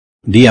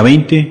Día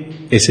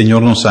 20, el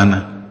Señor nos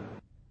sana.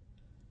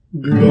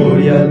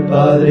 Gloria al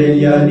Padre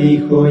y al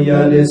Hijo y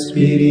al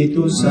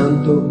Espíritu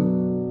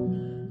Santo,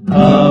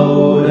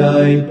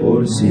 ahora y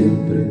por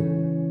siempre.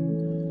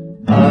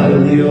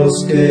 Al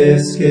Dios que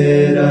es,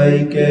 que era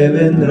y que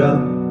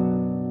vendrá,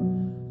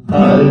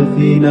 al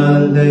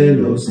final de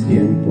los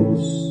tiempos.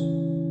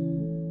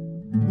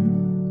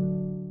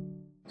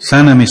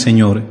 Sáname,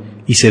 Señor,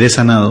 y seré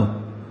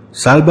sanado.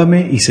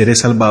 Sálvame y seré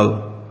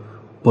salvado,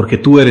 porque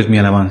tú eres mi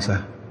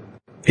alabanza.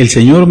 El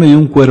Señor me dio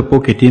un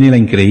cuerpo que tiene la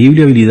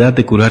increíble habilidad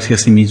de curarse a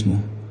sí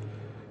mismo.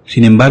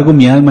 Sin embargo,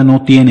 mi alma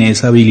no tiene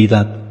esa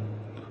habilidad.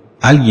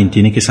 Alguien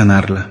tiene que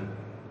sanarla.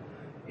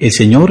 El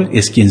Señor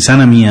es quien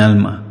sana mi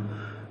alma.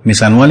 Me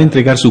sanó al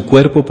entregar su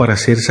cuerpo para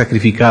ser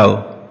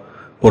sacrificado.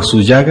 Por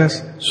sus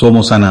llagas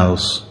somos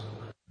sanados.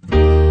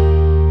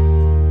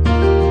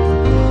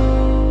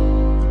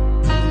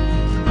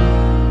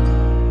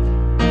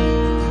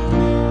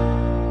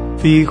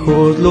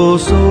 Fijos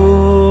los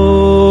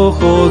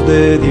ojos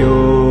de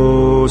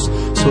Dios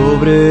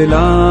sobre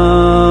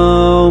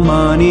la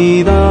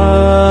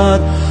humanidad,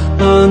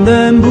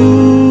 anda en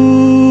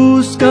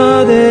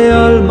busca de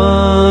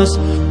almas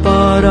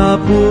para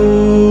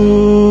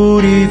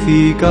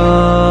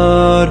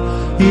purificar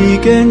y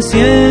que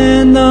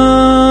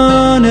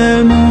enciendan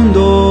el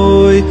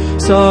mundo y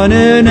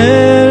sanen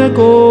el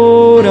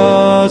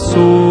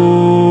corazón.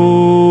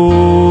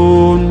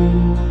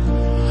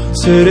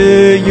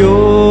 Seré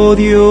yo,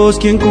 Dios,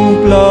 quien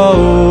cumpla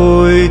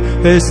hoy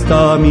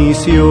esta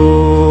misión.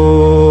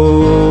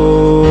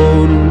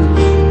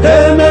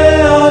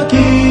 Heme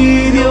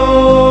aquí,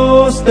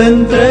 Dios, te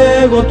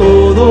entrego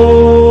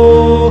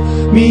todo.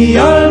 Mi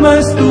alma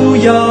es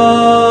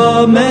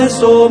tuya, me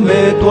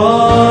someto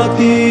a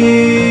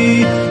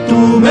ti.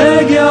 Tú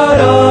me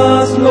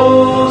guiarás,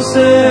 no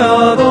sé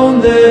a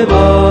dónde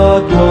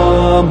va tu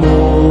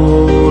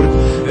amor.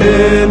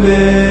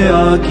 Heme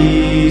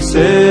aquí,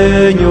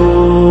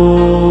 Señor,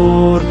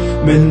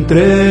 me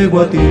entrego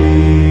a ti.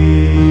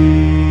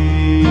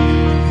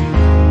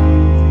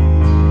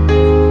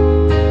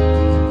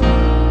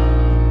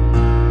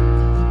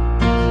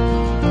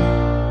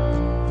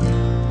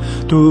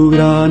 Tu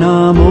gran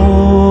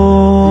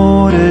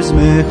amor es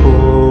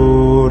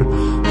mejor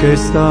que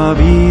esta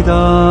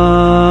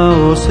vida,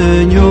 oh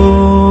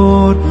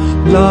Señor,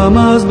 la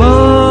más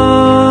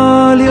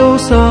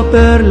valiosa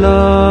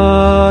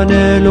perla,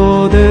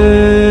 anhelo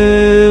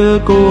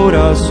del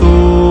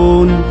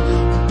corazón.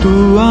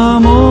 Tu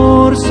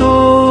amor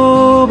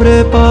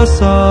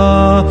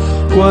sobrepasa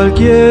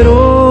cualquier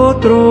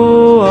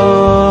otro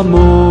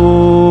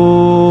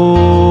amor.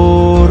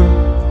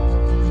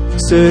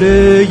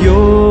 Seré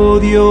yo,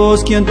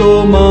 Dios, quien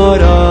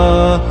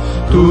tomará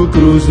tu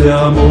cruz de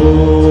amor.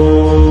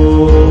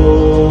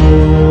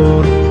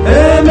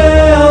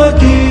 Heme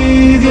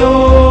aquí,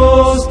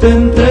 Dios, te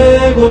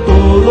entrego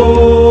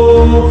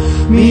todo.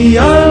 Mi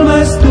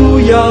alma es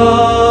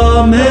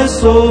tuya, me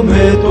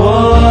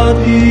someto a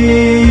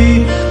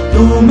ti.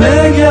 Tú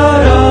me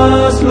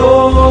guiarás,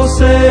 lo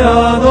sé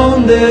a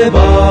dónde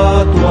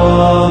va tu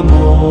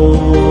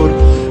amor.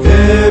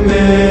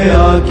 Heme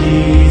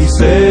aquí,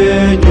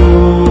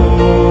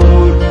 Señor.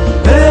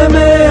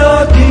 Heme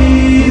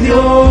aquí,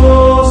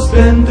 Dios,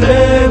 te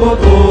entrego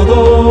todo.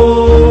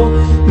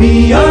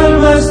 Mi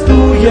alma es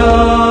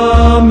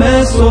tuya,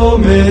 me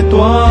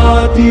someto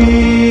a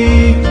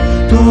ti.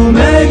 Tú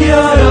me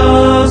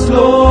guiarás,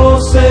 lo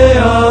sé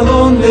a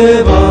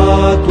dónde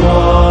va tu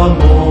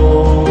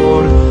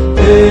amor.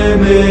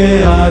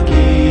 Heme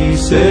aquí,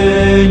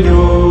 Señor,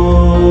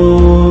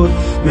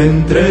 me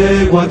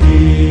entrego a ti.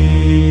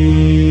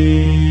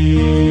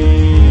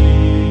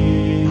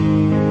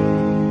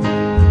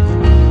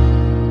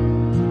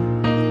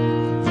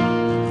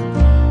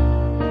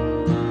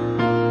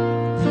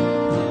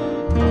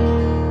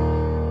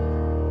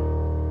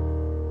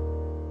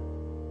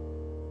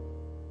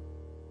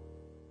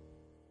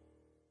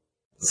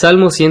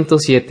 Salmo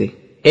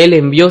 107. Él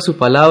envió su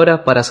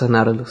palabra para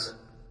sanarlos.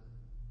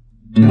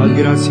 Dad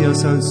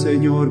gracias al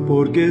Señor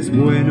porque es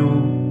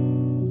bueno,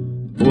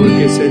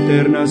 porque es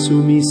eterna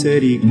su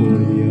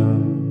misericordia.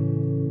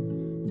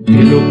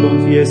 Que lo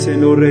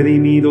confiesen los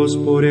redimidos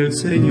por el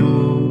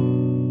Señor,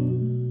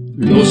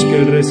 los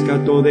que Él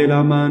rescató de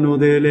la mano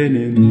del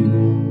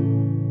enemigo.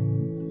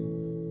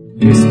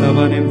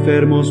 Estaban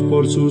enfermos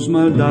por sus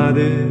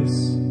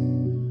maldades,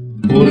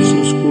 por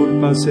sus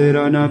culpas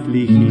eran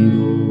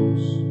afligidos.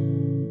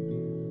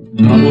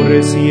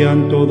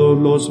 Aborrecían todos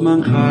los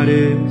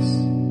manjares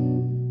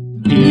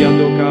y ya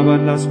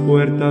tocaban las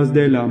puertas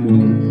de la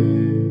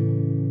muerte.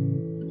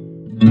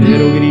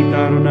 Pero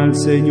gritaron al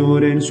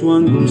Señor en su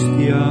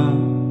angustia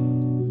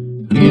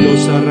y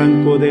los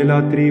arrancó de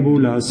la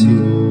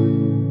tribulación.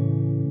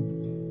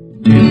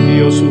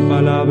 Envió su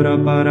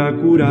palabra para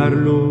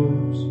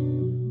curarlos,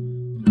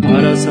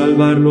 para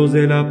salvarlos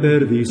de la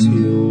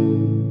perdición.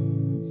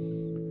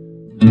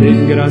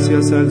 Den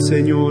gracias al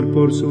Señor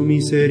por su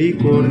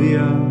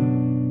misericordia,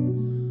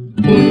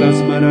 por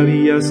las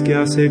maravillas que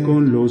hace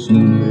con los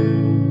hombres.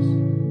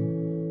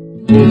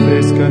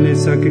 ofrézcanle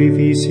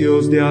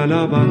sacrificios de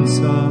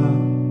alabanza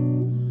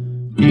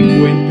y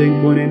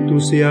cuenten con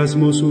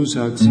entusiasmo sus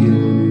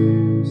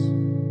acciones.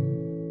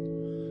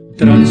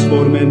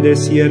 Transforma el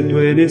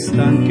desierto en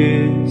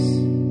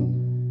estanques,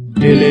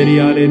 el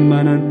erial en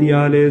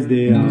manantiales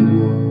de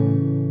agua.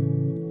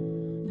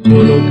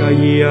 Coloca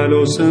allí a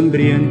los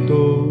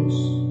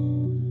hambrientos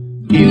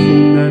y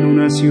fundan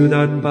una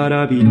ciudad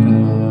para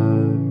habitar.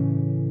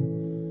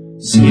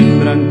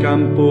 Siembran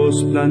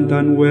campos,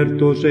 plantan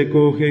huertos,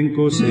 recogen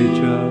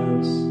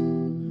cosechas.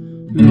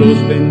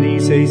 Los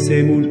bendice y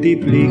se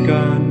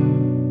multiplican,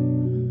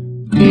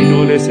 y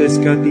no les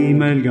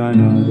escatima el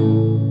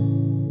ganado.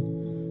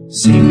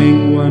 Si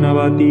menguan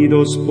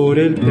abatidos por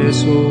el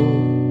peso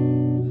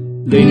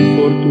de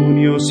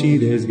infortunios y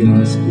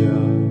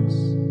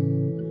desgracias,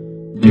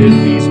 el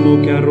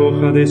mismo que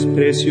arroja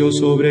desprecio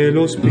sobre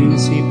los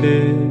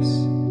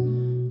príncipes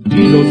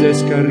y los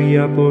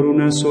descarría por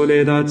una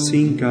soledad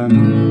sin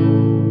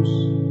caminos,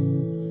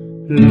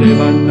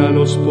 levanta a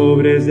los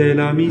pobres de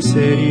la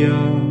miseria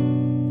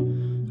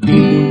y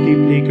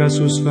multiplica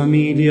sus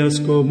familias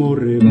como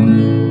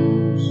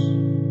rebaños.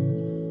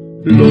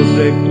 Los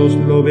rectos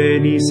lo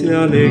ven y se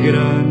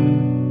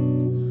alegran,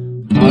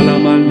 a la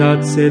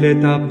maldad se le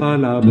tapa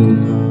la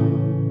boca.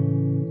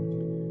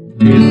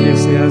 El que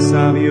sea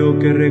sabio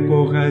que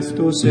recoja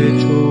estos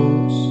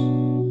hechos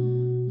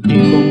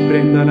y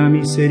comprenda la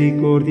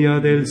misericordia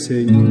del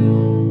Señor.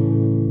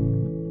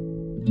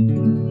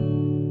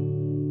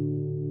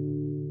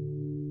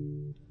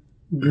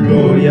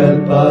 Gloria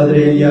al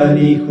Padre y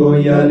al Hijo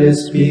y al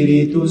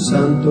Espíritu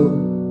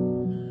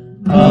Santo,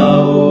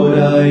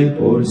 ahora y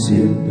por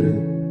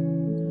siempre.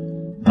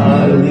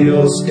 Al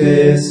Dios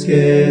que es,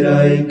 que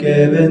era y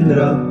que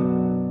vendrá,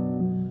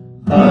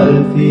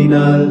 al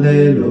final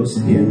de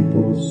los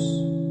tiempos.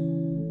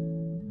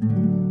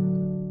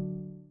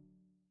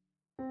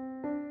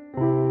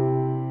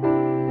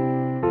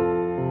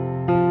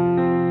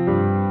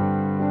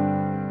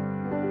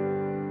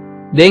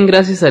 Den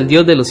gracias al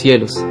Dios de los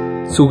cielos,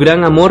 su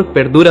gran amor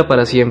perdura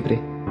para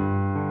siempre.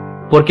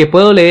 Porque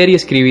puedo leer y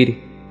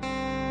escribir.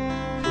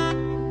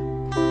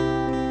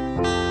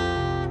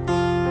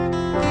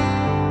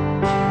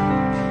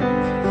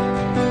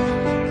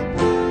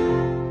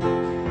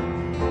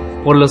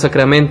 Por los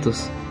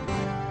sacramentos.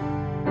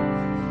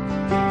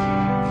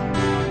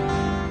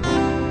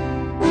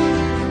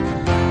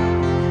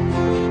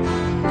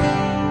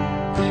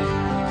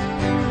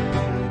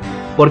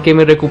 Porque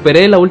me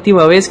recuperé la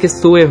última vez que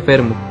estuve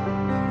enfermo.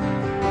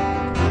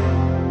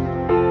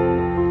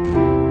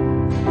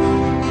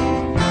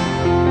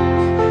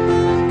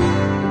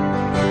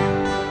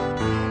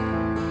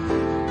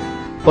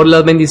 Por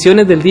las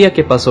bendiciones del día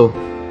que pasó.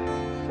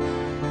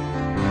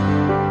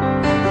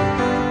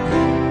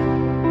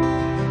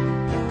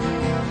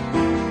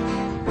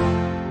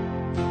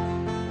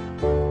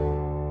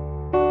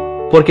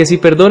 Porque si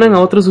perdonan a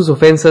otros sus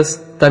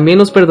ofensas, también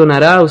los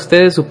perdonará a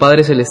ustedes su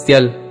Padre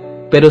Celestial.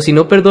 Pero si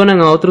no perdonan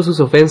a otros sus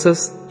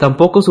ofensas,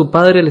 tampoco su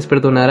Padre les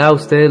perdonará a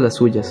ustedes las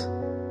suyas.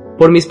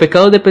 Por mis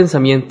pecados de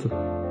pensamiento.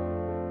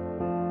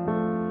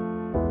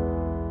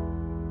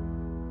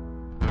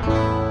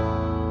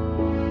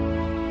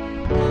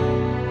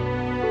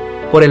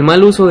 Por el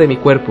mal uso de mi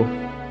cuerpo.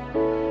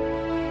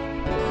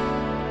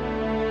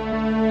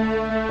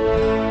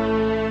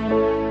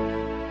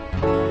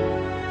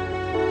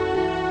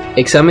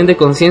 Examen de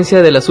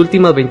conciencia de las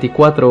últimas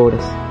 24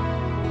 horas.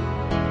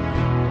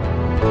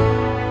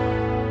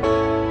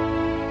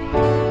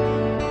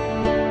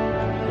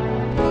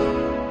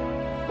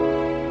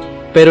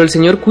 Pero el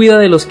Señor cuida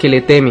de los que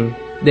le temen,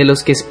 de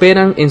los que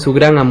esperan en su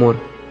gran amor,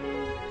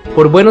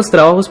 por buenos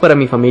trabajos para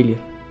mi familia.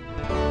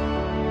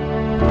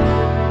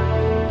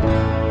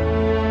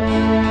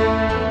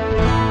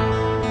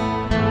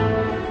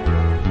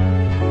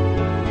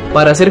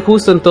 Para ser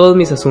justo en todos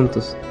mis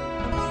asuntos.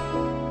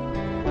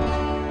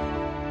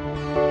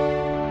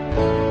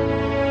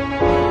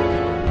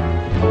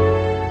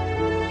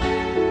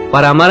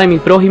 Para amar a mi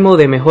prójimo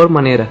de mejor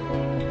manera.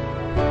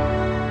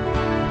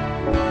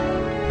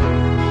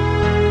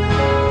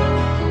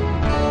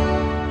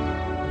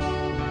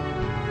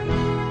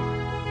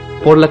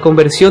 Por la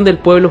conversión del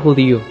pueblo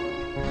judío.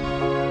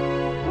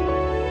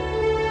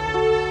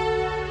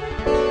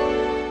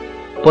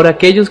 Por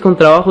aquellos con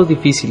trabajos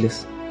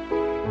difíciles.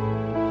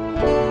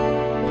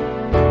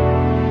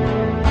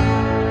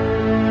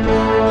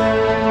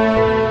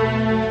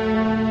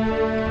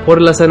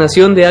 Por la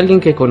sanación de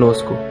alguien que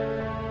conozco.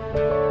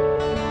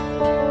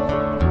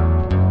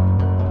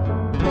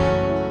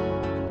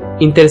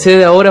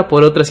 Intercede ahora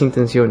por otras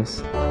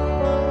intenciones.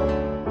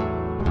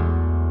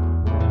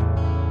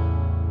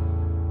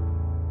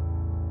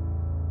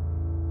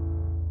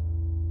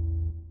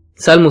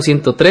 Salmo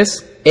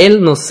 103.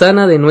 Él nos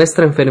sana de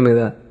nuestra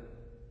enfermedad.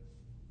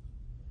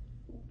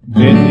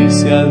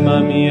 Bendice alma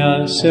mía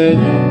al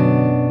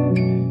Señor,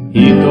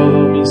 y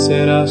todo mi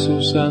ser a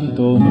su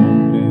santo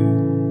nombre.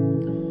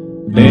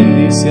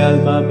 Bendice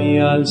alma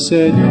mía al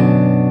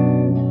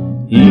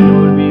Señor, y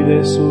no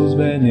olvides sus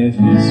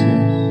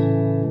beneficios.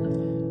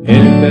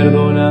 Él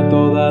perdona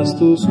todas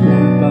tus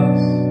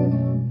culpas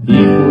y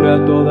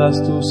cura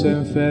todas tus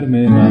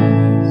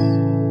enfermedades.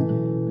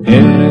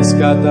 Él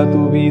rescata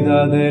tu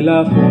vida de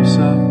la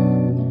fosa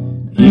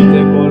y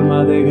te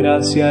colma de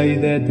gracia y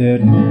de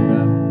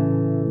ternura.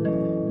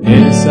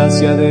 Él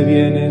sacia de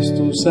bienes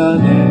tus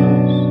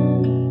anhelos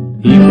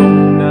y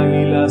como un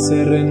águila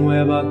se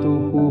renueva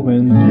tu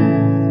juventud.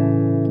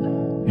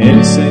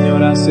 El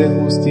Señor hace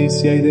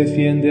justicia y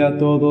defiende a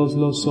todos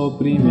los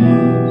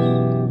oprimidos.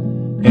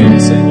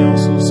 Enseñó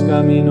sus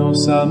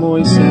caminos a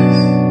Moisés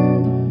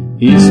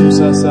y sus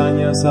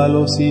hazañas a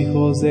los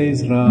hijos de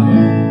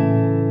Israel.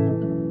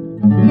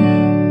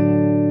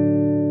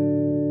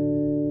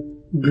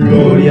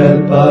 Gloria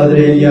al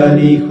Padre y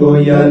al Hijo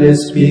y al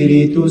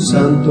Espíritu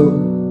Santo,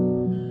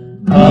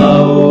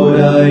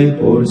 ahora y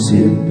por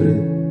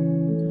siempre.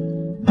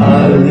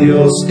 Al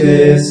Dios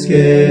que es,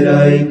 que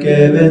era y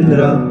que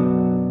vendrá,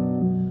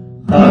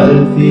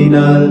 al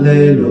final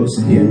de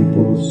los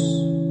tiempos.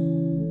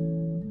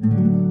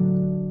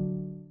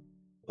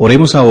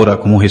 Oremos ahora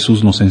como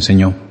Jesús nos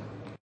enseñó.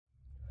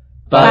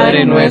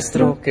 Padre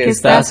nuestro que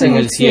estás en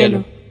el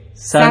cielo,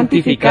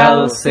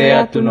 santificado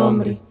sea tu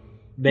nombre.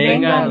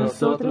 Venga a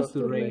nosotros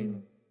tu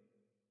reino.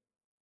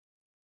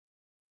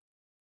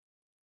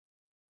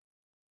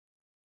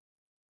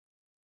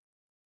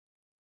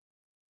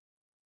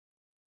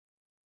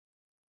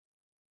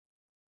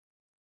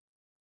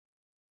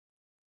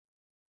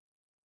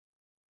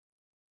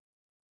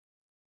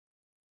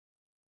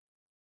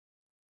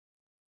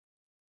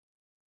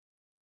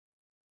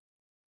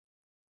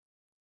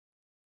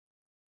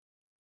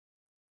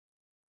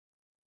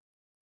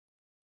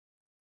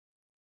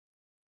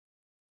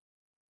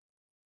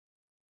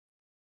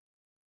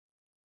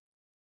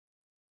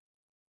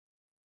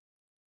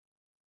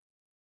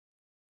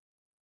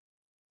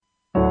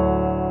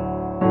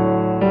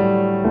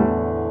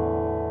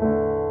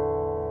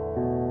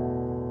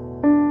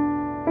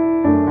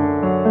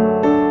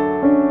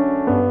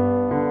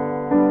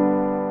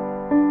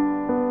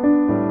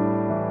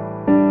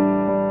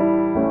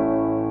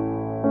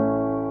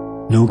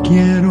 No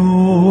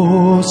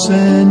quiero,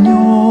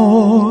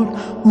 Señor,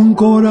 un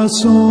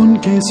corazón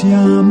que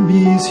sea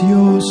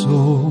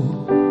ambicioso,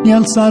 ni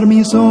alzar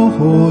mis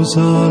ojos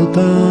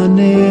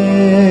altaneros.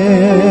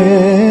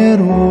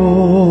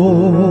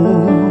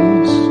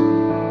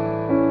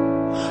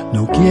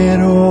 No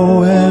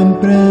quiero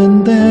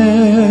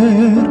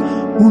emprender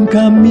un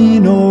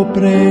camino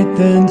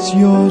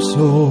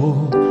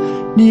pretencioso,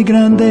 ni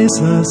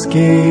grandezas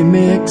que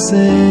me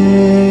excedan.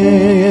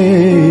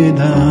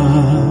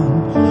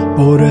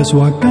 Por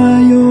eso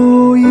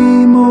acallo y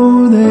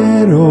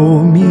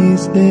modero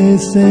mis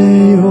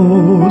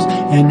deseos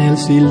en el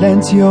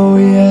silencio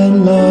y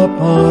en la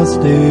paz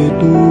de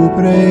tu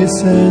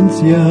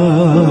presencia,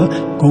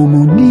 como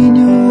un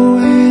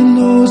niño en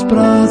los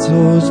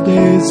brazos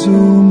de su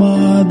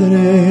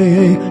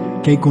madre,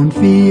 que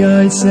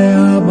confía y se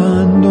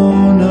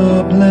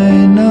abandona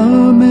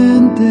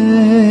plenamente.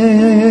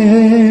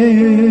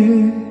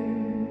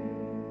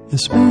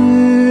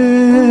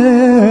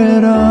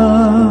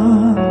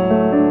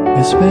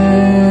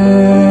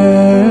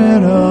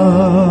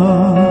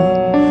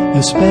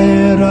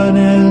 Espera en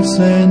el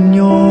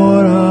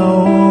Señor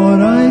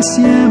ahora y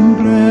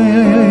siempre.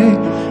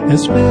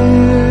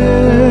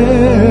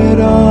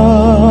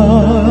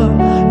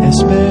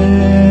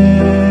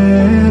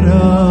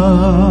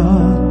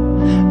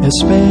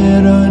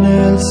 Espera en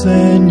el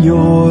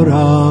Señor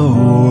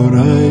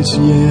ahora y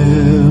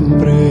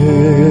siempre.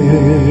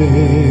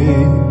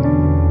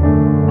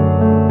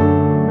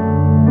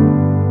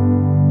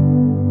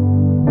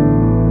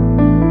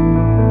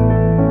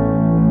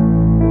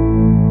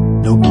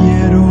 No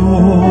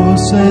quiero,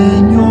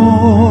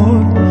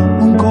 Señor,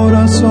 un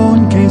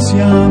corazón que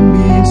sea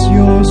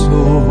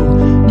ambicioso,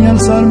 ni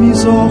alzar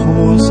mis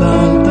ojos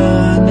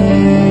altaneros.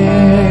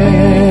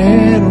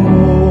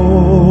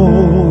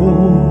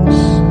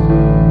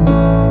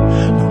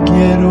 No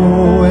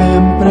quiero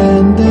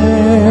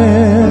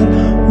emprender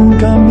un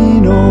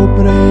camino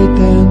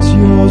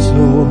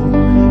pretencioso,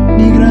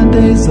 ni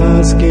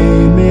grandezas que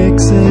me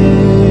excedan.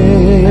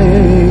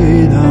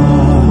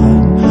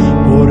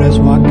 Por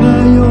eso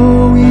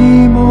acallo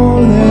y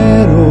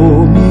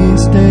modero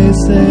mis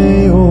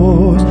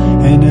deseos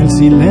en el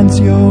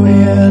silencio y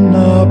en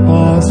la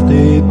paz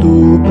de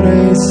tu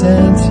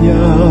presencia,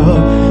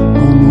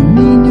 como un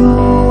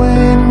niño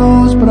en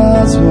los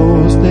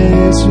brazos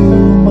de su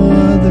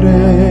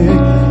madre,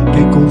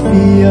 que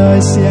confía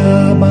y se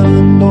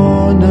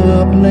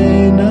abandona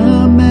plena.